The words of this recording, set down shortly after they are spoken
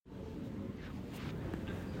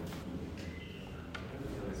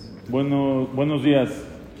Buenos días.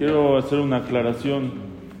 Quiero hacer una aclaración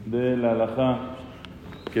de la halajá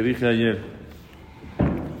que dije ayer.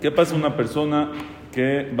 ¿Qué pasa una persona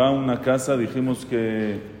que va a una casa? Dijimos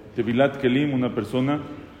que Tebilat Kelim, una persona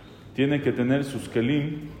tiene que tener sus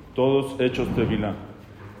kelim todos hechos tebilá.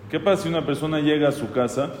 ¿Qué pasa si una persona llega a su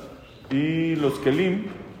casa y los kelim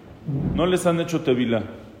no les han hecho tebilá?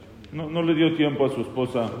 No le dio tiempo a su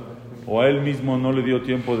esposa o a él mismo no le dio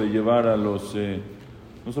tiempo de llevar a los...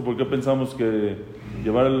 no sé por qué pensamos que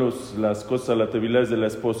llevar las cosas a la tebilá es de la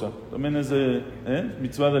esposa. También es de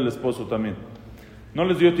mitzvah del esposo también. No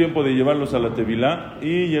les dio tiempo de llevarlos a la tebilá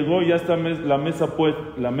y llegó, ya está la mesa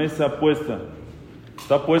puesta.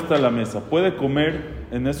 Está puesta la mesa. ¿Puede comer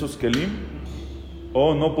en esos kelim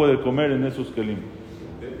o no puede comer en esos kelim?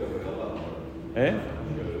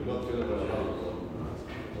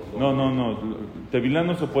 No. Tebilá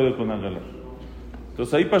no se puede con agalá.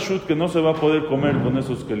 Entonces ahí pashut que no se va a poder comer con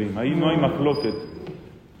esos kelim. Ahí no hay mahloket.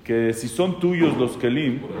 Que si son tuyos los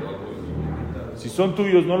kelim, si son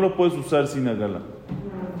tuyos no lo puedes usar sin agalá,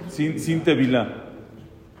 sin tebilá.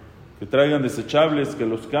 Que traigan desechables, que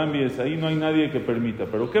los cambies, ahí no hay nadie que permita.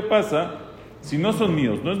 Pero ¿qué pasa si no son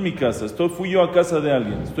míos? No es mi casa, fui yo a casa de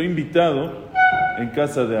alguien, estoy invitado en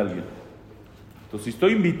casa de alguien. Entonces, si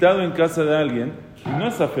estoy invitado en casa de alguien, y no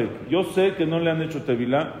es afek, yo sé que no le han hecho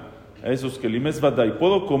tebilá a esos kelim, es vadai,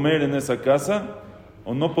 ¿puedo comer en esa casa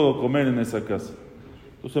o no puedo comer en esa casa?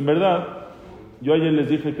 Entonces, en verdad, yo ayer les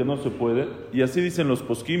dije que no se puede, y así dicen los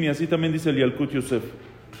poskim, y así también dice el Yalkut Yosef.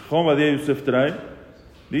 Chom Badia Yosef trae,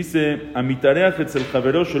 dice, amitareach etzel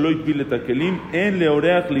javero shelo itbil et hakelim, en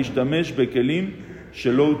leoreach lishtamesh bekelim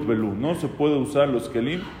shelo utbelu. No se puede usar los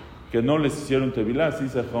kelim que no les hicieron tebilá, así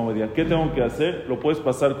dice Chom Badia. ¿Qué tengo que hacer? Lo puedes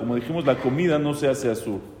pasar, como dijimos, la comida no se hace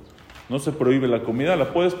azul. No se prohíbe la comida,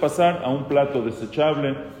 la puedes pasar a un plato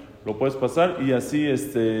desechable, lo puedes pasar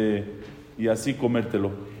y así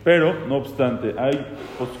comértelo. Pero, no obstante, hay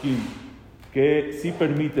poskim que sí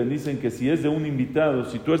permiten, dicen que si es de un invitado,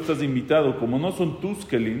 si tú estás invitado, como no son tus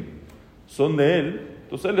kelim, son de él,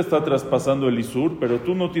 entonces él está traspasando el isur, pero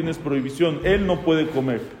tú no tienes prohibición, él no puede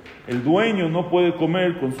comer. El dueño no puede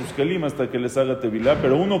comer con sus kelim hasta que les haga tebilá,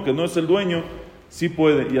 pero uno que no es el dueño, sí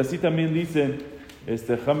puede. Y así también dicen,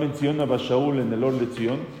 menciona Bashaul en el Or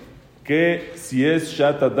Lezion, que si es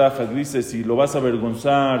Shat Adachak, dice, si lo vas a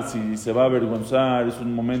avergonzar, si se va a avergonzar, es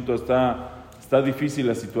un momento, está difícil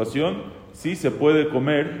la situación, sí se puede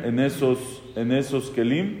comer en esos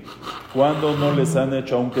kelim cuando no les han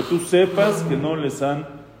hecho, aunque tú sepas que no les han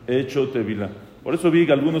hecho tevilá. Por eso vi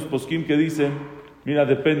algunos poskim que dicen, mira,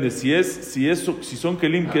 depende, si son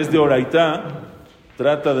kelim que es de oraitá,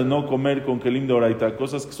 trata de no comer con kelim de oraitá,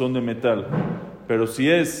 cosas que son de metal. Pero si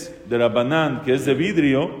es de Rabbanán, que es de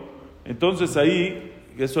vidrio, entonces ahí,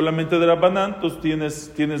 que es solamente de Rabbanán,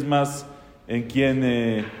 entonces tienes más en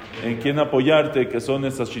quién apoyarte, que son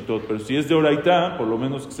esas shitot. Pero si es de oraitá, por lo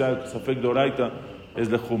menos que sea safek de oraitá, es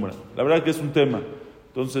de jumra. La verdad que es un tema.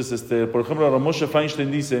 Entonces, por ejemplo, Ramoshe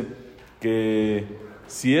Feinstein dice que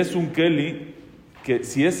si es un keli, que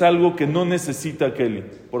si es algo que no necesita keli,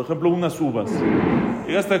 por ejemplo, unas uvas.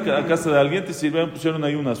 Llegaste a casa de alguien, te pusieron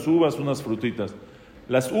ahí unas uvas, unas frutitas.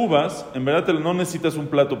 Las uvas, en verdad no necesitas un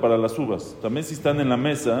plato para las uvas. También si están en la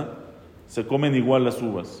mesa, se comen igual las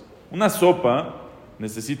uvas. Una sopa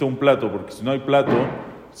necesita un plato, porque si no hay plato,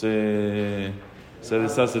 se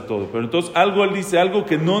deshace todo. Pero entonces él dice, algo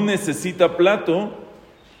que no necesita plato,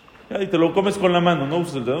 y te lo comes con la mano, no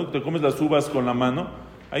usas el dedo, te comes las uvas con la mano,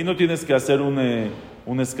 ahí no tienes que hacer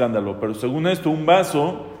un escándalo. Pero según esto, un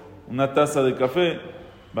vaso, una taza de café,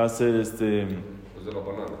 va a ser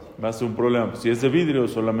va a ser un problema. Si es de vidrio,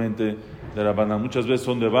 solamente de la banana. Muchas veces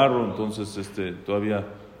son de barro, entonces todavía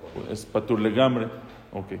es patur legambre.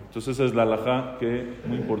 Okay. Entonces esa es la halajá que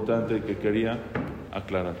muy importante que quería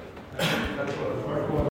aclarar.